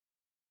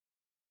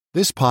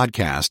This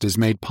podcast is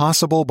made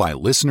possible by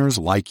listeners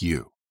like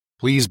you.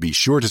 Please be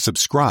sure to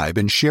subscribe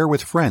and share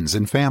with friends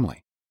and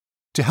family.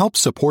 To help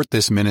support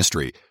this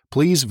ministry,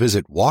 please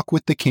visit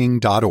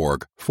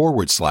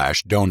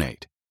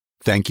walkwiththeking.org/donate.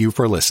 Thank you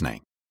for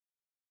listening.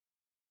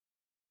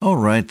 All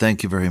right,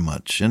 thank you very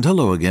much. And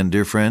hello again,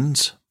 dear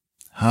friends.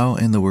 How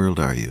in the world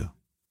are you?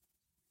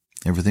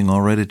 Everything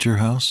all right at your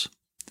house?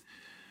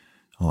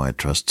 Oh, I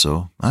trust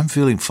so. I'm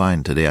feeling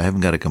fine today. I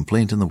haven't got a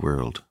complaint in the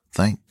world.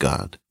 Thank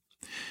God.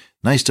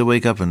 Nice to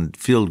wake up and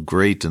feel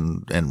great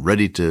and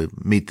ready to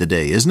meet the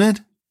day, isn't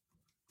it?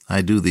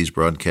 I do these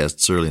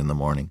broadcasts early in the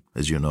morning,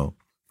 as you know,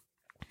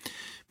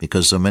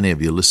 because so many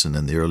of you listen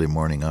in the early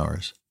morning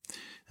hours.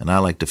 And I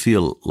like to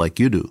feel like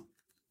you do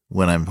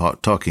when I'm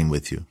talking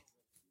with you.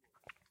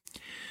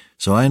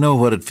 So I know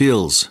what it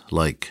feels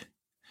like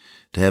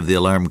to have the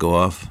alarm go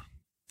off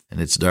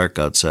and it's dark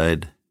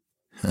outside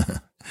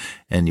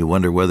and you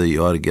wonder whether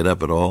you ought to get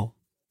up at all.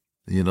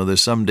 You know,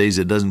 there's some days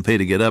it doesn't pay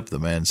to get up, the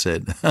man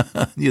said.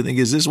 You think,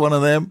 is this one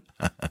of them?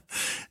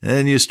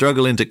 And you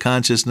struggle into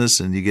consciousness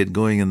and you get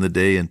going in the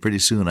day, and pretty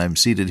soon I'm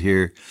seated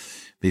here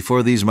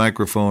before these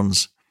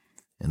microphones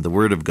and the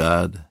Word of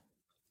God,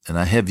 and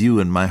I have you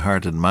in my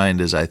heart and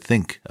mind as I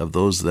think of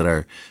those that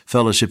are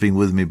fellowshipping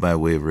with me by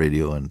way of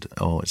radio, and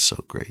oh, it's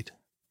so great.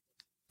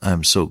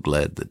 I'm so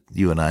glad that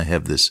you and I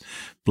have this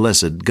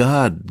blessed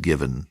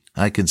God-given,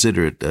 I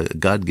consider it a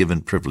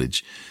God-given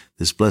privilege,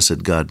 this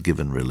blessed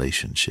God-given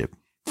relationship.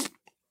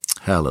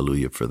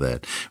 Hallelujah for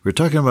that. We're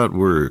talking about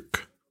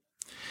work.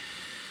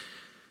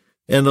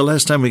 And the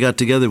last time we got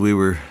together, we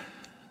were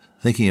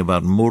thinking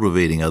about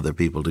motivating other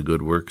people to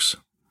good works.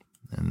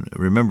 And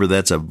remember,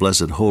 that's a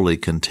blessed holy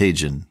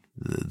contagion.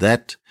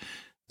 That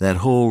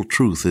whole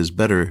truth is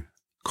better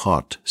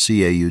caught,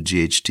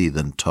 C-A-U-G-H-T,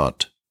 than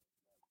taught.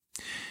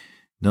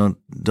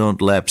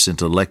 Don't lapse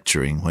into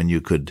lecturing when you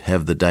could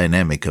have the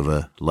dynamic of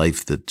a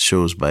life that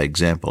shows by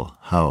example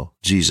how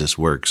Jesus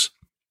works.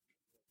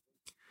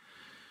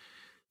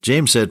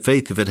 James said,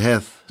 faith, if it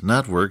hath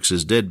not works,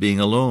 is dead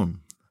being alone.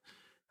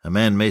 A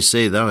man may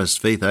say, thou hast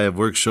faith, I have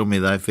works, show me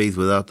thy faith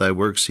without thy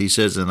works. He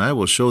says, and I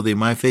will show thee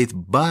my faith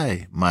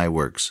by my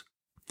works.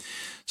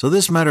 So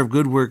this matter of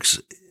good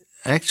works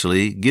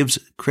actually gives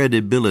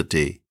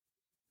credibility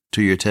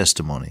to your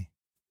testimony.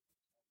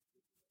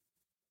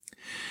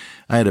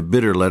 I had a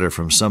bitter letter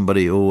from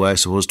somebody, I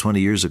suppose 20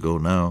 years ago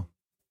now,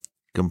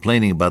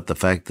 complaining about the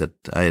fact that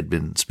I had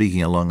been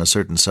speaking along a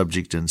certain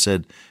subject and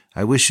said,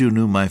 I wish you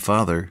knew my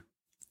father.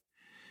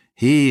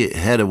 He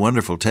had a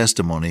wonderful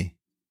testimony,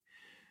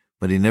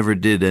 but he never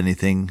did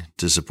anything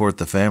to support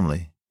the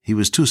family. He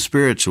was too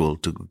spiritual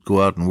to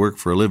go out and work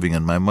for a living,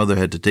 and my mother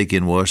had to take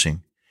in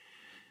washing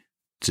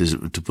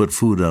to put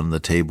food on the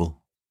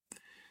table.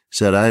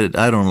 Said,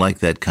 I don't like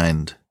that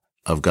kind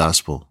of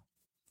gospel.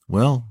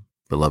 Well,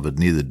 beloved,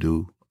 neither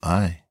do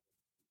I.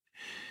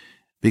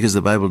 Because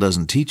the Bible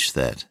doesn't teach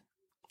that.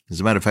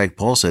 As a matter of fact,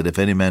 Paul said, if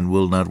any man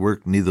will not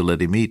work, neither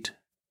let him eat.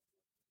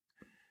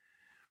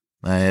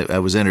 I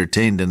was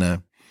entertained in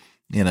an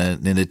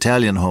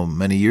Italian home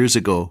many years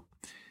ago,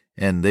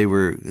 and they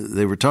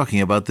were talking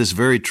about this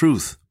very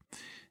truth.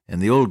 And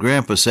the old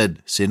grandpa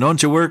said, se non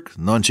ci work,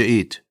 non ci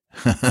eat.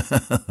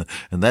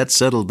 And that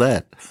settled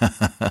that.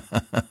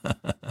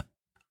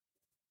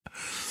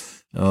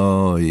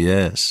 Oh,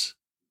 yes.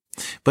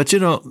 But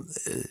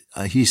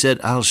he said,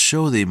 I'll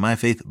show thee my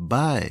faith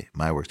by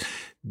my works.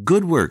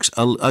 Good works,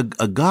 a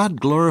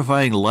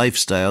God-glorifying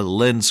lifestyle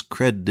lends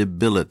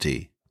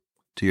credibility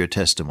to your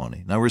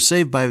testimony. Now, we're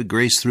saved by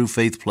grace through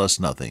faith plus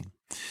nothing.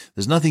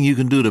 There's nothing you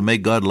can do to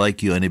make God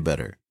like you any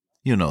better.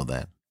 You know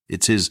that.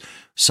 It's His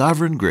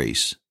sovereign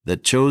grace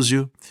that chose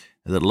you,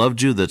 that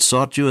loved you, that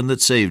sought you, and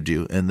that saved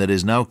you, and that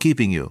is now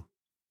keeping you.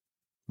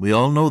 We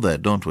all know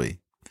that, don't we?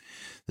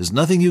 There's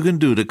nothing you can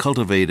do to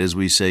cultivate, as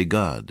we say,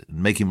 God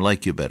and make Him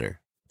like you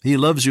better. He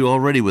loves you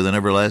already with an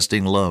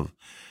everlasting love.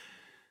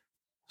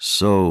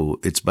 So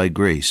it's by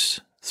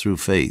grace, through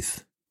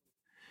faith.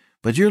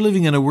 But you're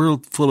living in a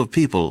world full of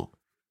people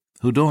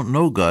who don't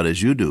know God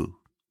as you do.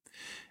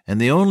 And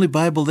the only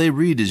Bible they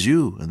read is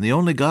you, and the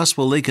only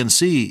gospel they can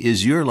see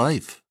is your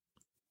life.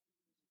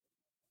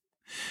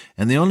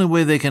 And the only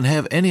way they can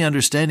have any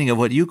understanding of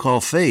what you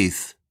call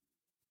faith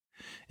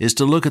is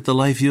to look at the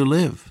life you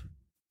live.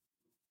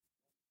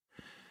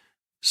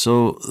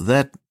 So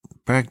that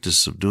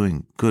practice of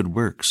doing good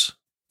works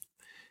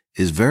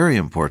is very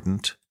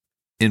important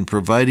in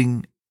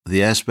providing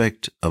the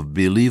aspect of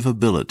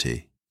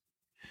believability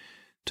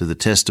to the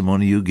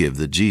testimony you give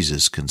that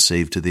Jesus can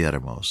save to the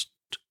uttermost.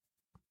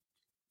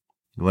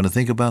 You want to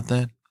think about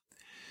that?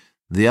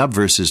 The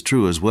obverse is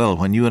true as well.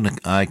 When you and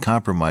I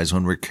compromise,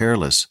 when we're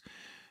careless,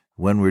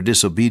 when we're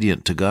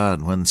disobedient to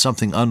God, when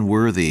something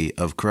unworthy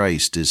of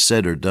Christ is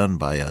said or done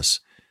by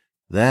us,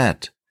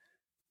 that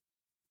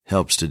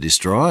helps to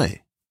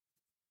destroy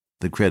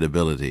the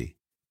credibility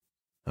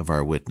of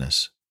our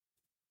witness.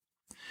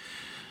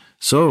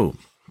 So,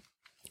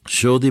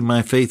 show thee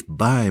my faith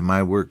by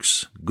my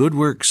works. Good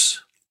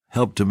works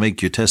help to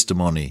make your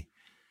testimony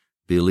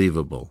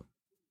believable.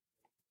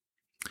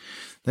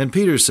 Then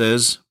Peter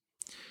says,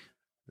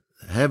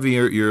 have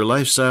your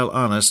lifestyle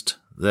honest,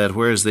 that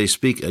whereas they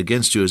speak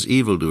against you as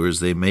evildoers,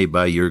 they may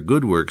by your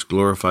good works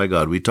glorify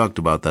God. We talked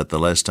about that the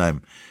last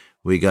time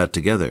we got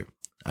together.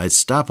 I'd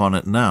stop on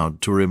it now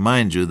to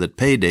remind you that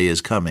payday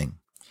is coming.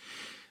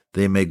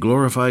 They may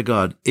glorify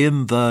God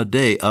in the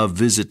day of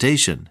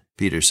visitation,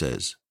 Peter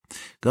says.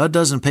 God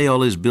doesn't pay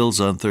all his bills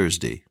on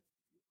Thursday.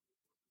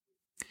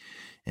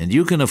 And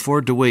you can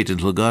afford to wait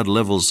until God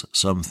levels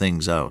some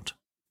things out.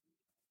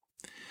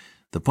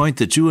 The point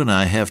that you and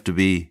I have to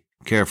be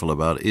careful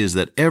about is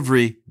that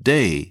every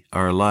day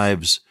our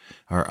lives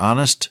are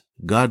honest,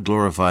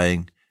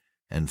 God-glorifying,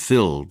 and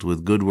filled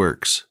with good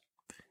works,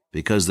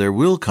 because there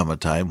will come a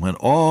time when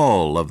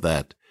all of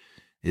that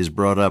is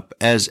brought up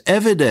as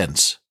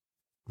evidence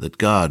that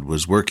God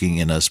was working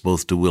in us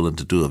both to will and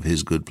to do of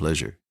his good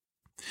pleasure.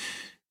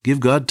 Give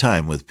God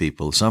time with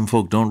people. Some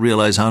folk don't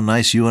realize how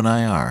nice you and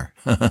I are.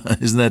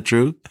 Isn't that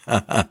true?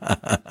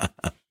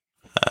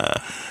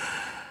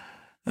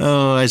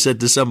 Oh, I said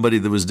to somebody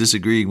that was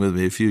disagreeing with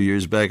me a few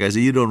years back, I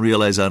said, you don't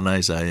realize how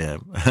nice I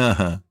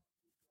am.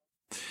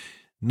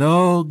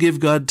 No, give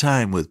God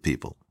time with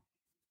people.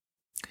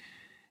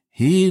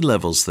 He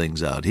levels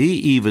things out. He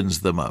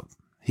evens them up.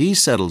 He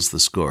settles the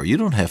score. You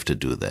don't have to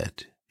do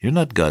that. You're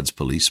not God's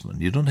policeman.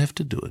 You don't have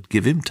to do it.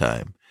 Give him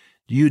time.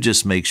 You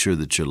just make sure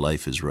that your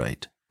life is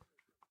right.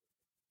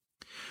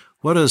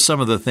 What are some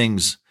of the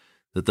things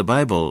that the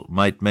Bible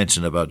might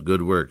mention about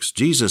good works?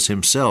 Jesus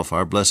himself,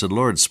 our blessed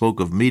Lord, spoke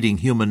of meeting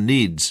human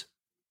needs.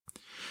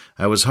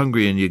 I was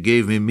hungry, and you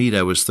gave me meat.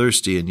 I was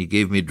thirsty, and you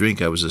gave me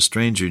drink. I was a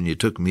stranger, and you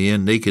took me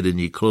in. Naked, and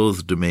you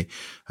clothed me.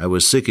 I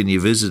was sick, and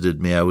you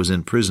visited me. I was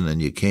in prison, and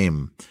you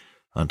came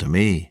unto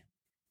me.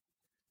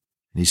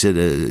 And he said,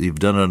 you've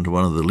done it unto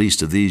one of the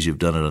least of these. You've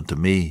done it unto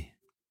me.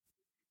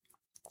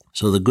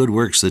 So the good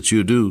works that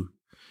you do,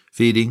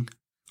 feeding,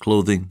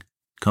 clothing,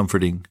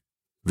 comforting,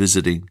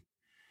 visiting,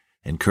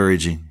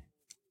 encouraging,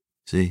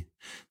 see,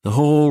 the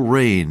whole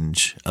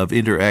range of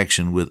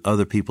interaction with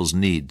other people's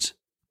needs.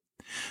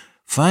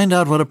 Find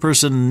out what a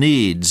person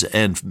needs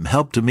and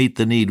help to meet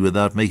the need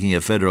without making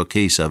a federal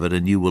case of it,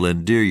 and you will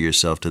endear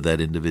yourself to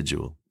that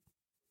individual.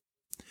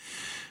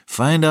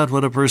 Find out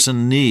what a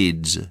person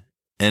needs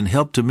and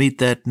help to meet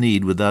that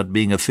need without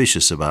being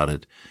officious about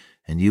it,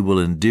 and you will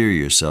endear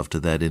yourself to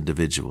that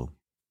individual.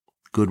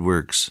 Good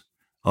works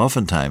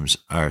oftentimes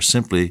are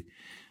simply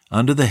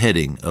under the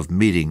heading of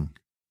meeting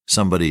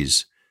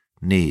somebody's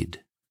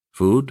need.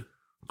 Food,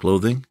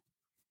 clothing,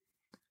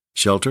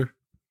 shelter,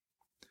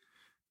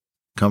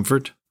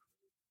 comfort,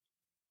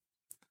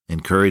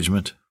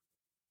 encouragement,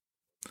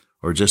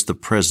 or just the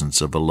presence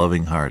of a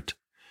loving heart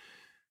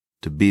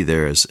to be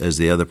there as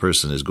the other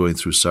person is going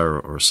through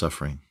sorrow or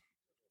suffering.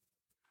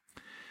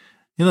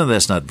 You know,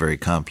 that's not very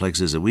complex,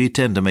 is it? We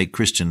tend to make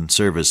Christian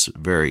service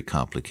very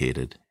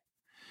complicated.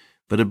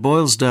 But it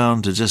boils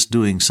down to just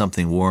doing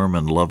something warm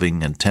and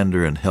loving and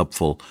tender and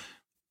helpful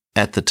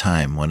at the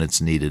time when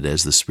it's needed,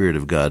 as the Spirit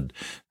of God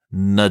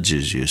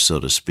nudges you, so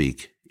to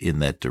speak, in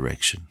that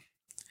direction.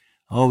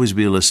 Always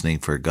be listening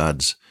for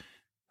God's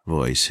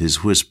voice,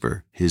 his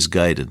whisper, his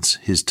guidance,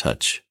 his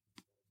touch.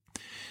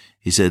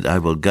 He said, I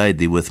will guide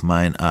thee with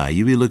mine eye.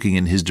 You be looking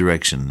in his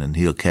direction, and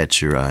he'll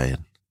catch your eye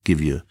and give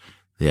you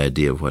the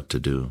idea of what to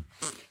do.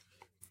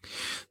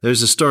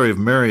 There's a story of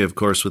Mary, of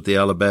course, with the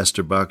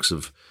alabaster box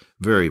of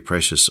very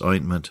precious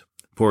ointment,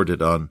 poured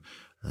it on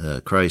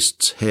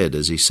Christ's head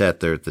as he sat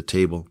there at the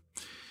table.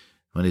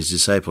 When his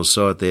disciples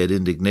saw it, they had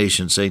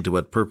indignation, saying, to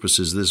what purpose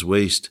is this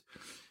waste?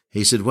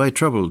 He said,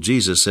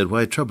 Jesus said,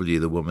 why trouble ye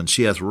the woman?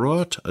 She hath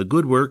wrought a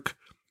good work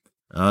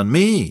on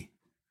me.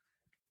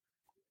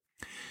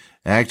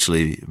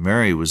 Actually,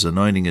 Mary was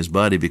anointing his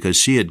body because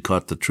she had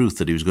caught the truth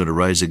that he was going to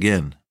rise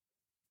again.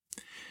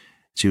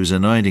 She was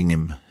anointing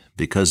him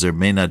because there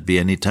may not be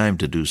any time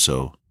to do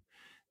so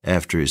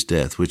after his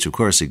death, which of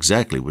course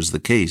exactly was the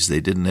case. They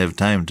didn't have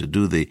time to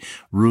do the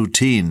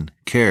routine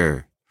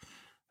care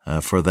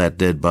for that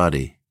dead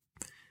body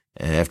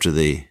after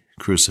the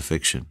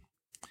crucifixion.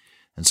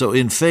 And so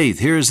in faith,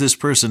 here is this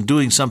person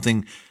doing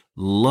something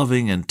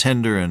loving and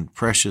tender and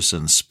precious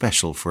and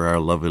special for our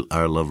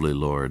lovely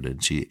Lord.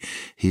 And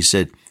he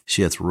said,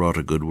 she hath wrought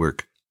a good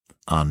work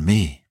on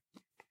me.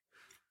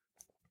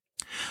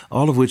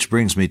 All of which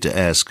brings me to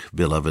ask,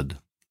 beloved,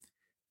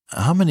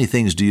 how many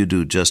things do you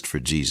do just for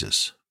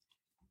Jesus?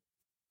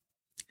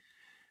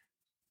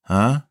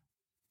 Huh?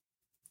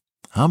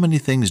 How many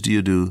things do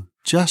you do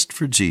just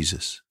for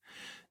Jesus?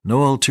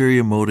 No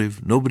ulterior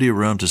motive, nobody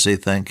around to say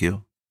thank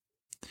you,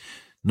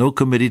 no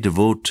committee to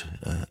vote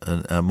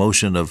a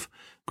motion of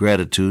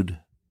gratitude,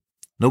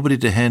 nobody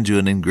to hand you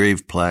an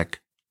engraved plaque,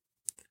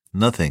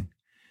 nothing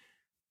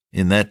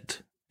in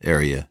that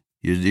area.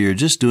 You're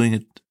just doing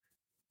it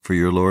for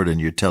your Lord,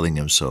 and you're telling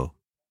him so.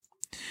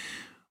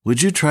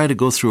 Would you try to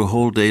go through a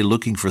whole day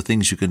looking for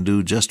things you can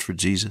do just for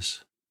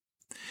Jesus?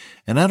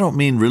 And I don't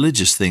mean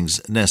religious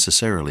things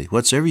necessarily.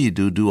 Whatsoever you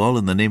do, do all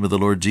in the name of the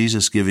Lord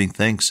Jesus, giving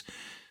thanks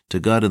to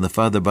God and the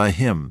Father by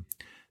him.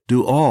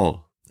 Do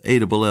all,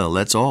 A-double-L,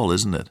 that's all,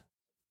 isn't it?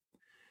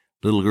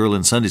 Little girl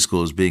in Sunday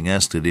school is being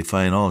asked to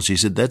define all. She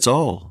said, that's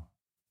all.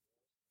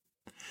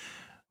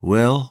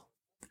 Well,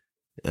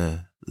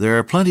 there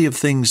are plenty of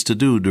things to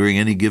do during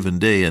any given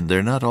day, and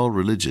they're not all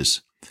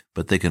religious,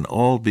 but they can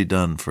all be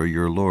done for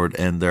your Lord.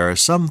 And there are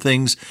some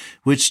things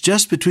which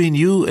just between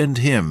you and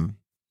Him,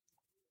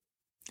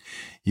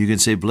 you can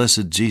say,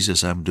 "Blessed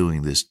Jesus, I'm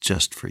doing this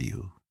just for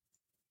you."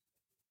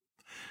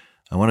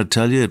 I want to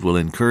tell you, it will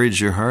encourage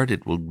your heart.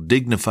 It will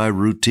dignify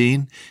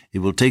routine. It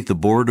will take the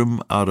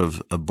boredom out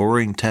of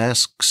boring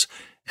tasks,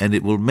 and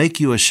it will make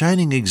you a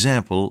shining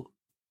example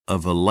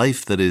of a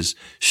life that is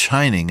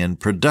shining and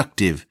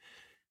productive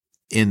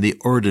in the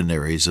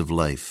ordinaries of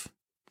life.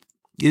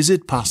 Is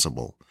it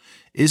possible?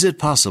 Is it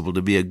possible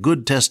to be a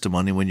good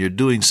testimony when you're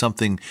doing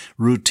something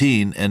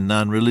routine and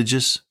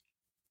non-religious?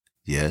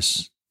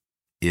 Yes,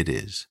 it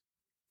is.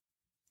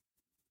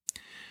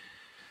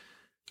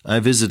 I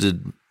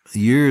visited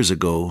years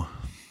ago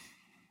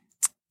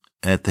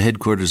at the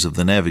headquarters of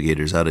the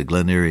Navigators out at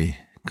Glen Erie,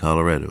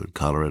 Colorado, at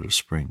Colorado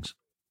Springs.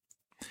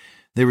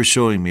 They were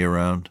showing me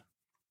around.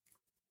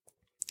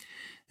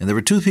 And there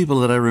were two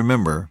people that I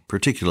remember,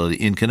 particularly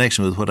in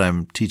connection with what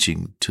I'm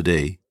teaching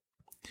today.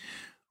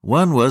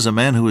 One was a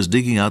man who was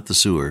digging out the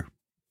sewer.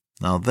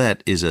 Now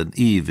that is an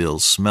evil,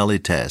 smelly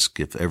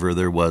task, if ever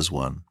there was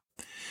one.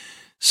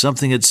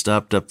 Something had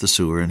stopped up the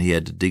sewer, and he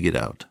had to dig it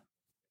out.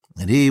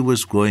 And he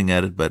was going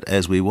at it, but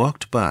as we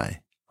walked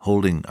by,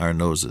 holding our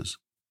noses,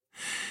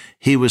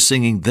 he was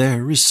singing,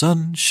 "There is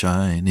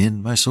sunshine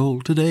in my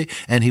soul today,"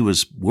 and he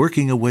was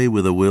working away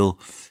with a will,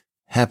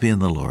 happy in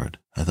the Lord.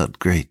 I thought,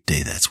 great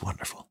day, that's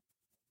wonderful.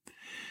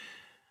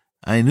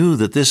 I knew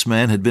that this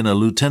man had been a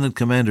lieutenant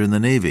commander in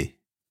the Navy.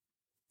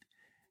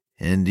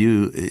 And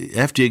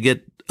after you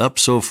get up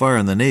so far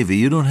in the Navy,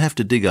 you don't have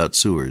to dig out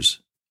sewers.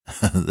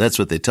 That's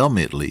what they tell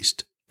me, at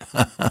least.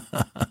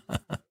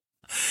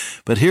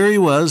 But here he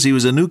was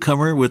a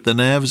newcomer with the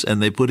Navs, and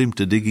they put him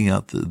to digging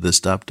out the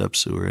stopped-up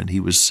sewer, and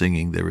he was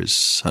singing, "There is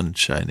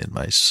sunshine in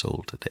my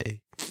soul today."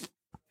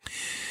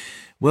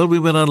 Well, we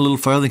went on a little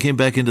farther and came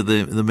back into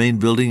the main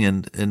building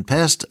and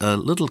passed a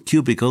little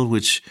cubicle,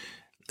 which,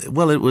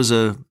 well, it was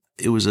a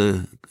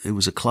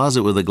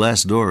closet with a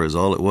glass door is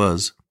all it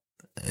was.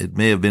 It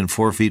may have been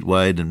 4 feet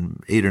wide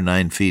and 8 or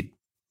 9 feet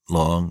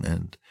long,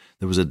 and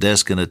there was a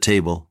desk and a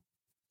table.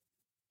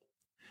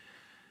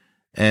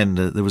 And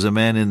there was a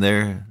man in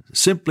there,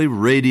 simply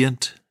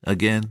radiant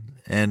again,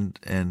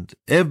 and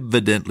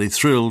evidently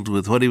thrilled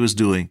with what he was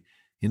doing.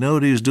 You know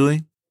what he was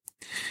doing?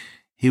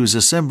 He was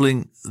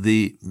assembling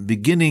the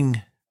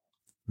beginning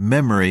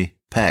memory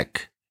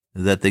pack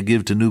that they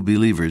give to new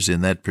believers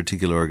in that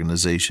particular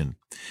organization.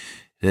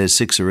 It has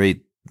 6 or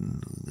 8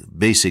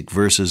 basic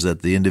verses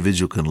that the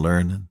individual can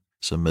learn, and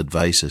some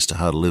advice as to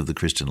how to live the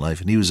Christian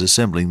life. And he was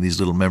assembling these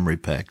little memory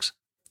packs.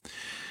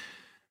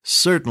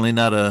 Certainly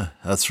not a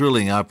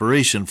thrilling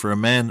operation for a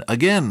man,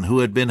 again, who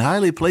had been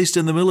highly placed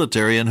in the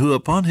military and who,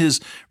 upon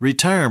his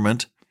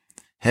retirement,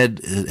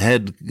 had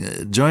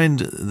joined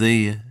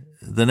the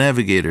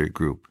Navigator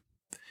group.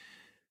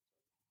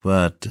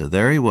 But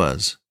there he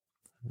was,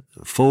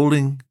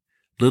 folding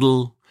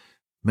little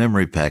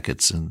memory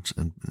packets and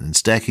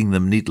stacking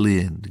them neatly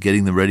and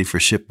getting them ready for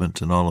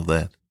shipment and all of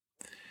that.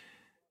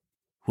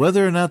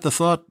 Whether or not the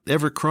thought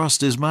ever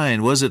crossed his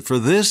mind, was it for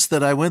this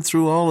that I went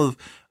through all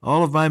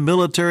of my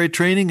military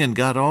training and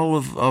got all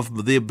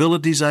of the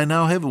abilities I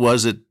now have?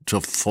 Was it to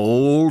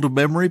fold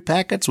memory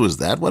packets? Was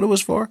that what it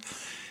was for?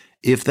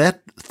 If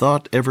that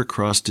thought ever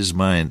crossed his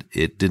mind,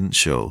 it didn't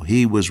show.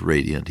 He was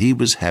radiant. He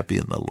was happy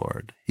in the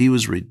Lord. He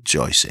was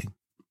rejoicing.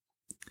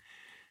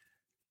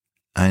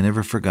 I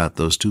never forgot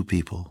those two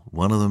people,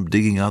 one of them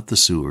digging out the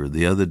sewer,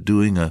 the other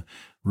doing a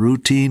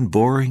routine,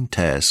 boring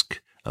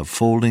task of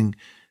folding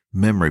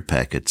memory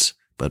packets,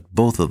 but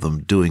both of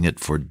them doing it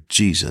for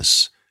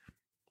Jesus,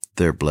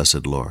 their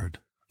blessed Lord.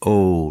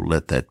 Oh,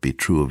 let that be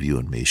true of you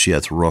and me. She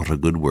hath wrought a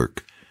good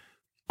work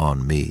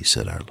on me,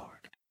 said our Lord.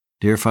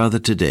 Dear Father,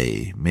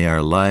 today may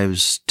our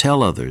lives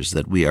tell others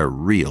that we are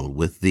real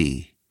with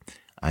Thee.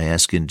 I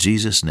ask in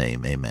Jesus'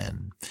 name,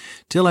 amen.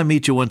 Till I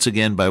meet you once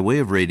again by way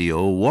of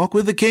radio, walk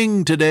with the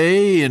King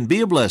today and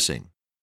be a blessing.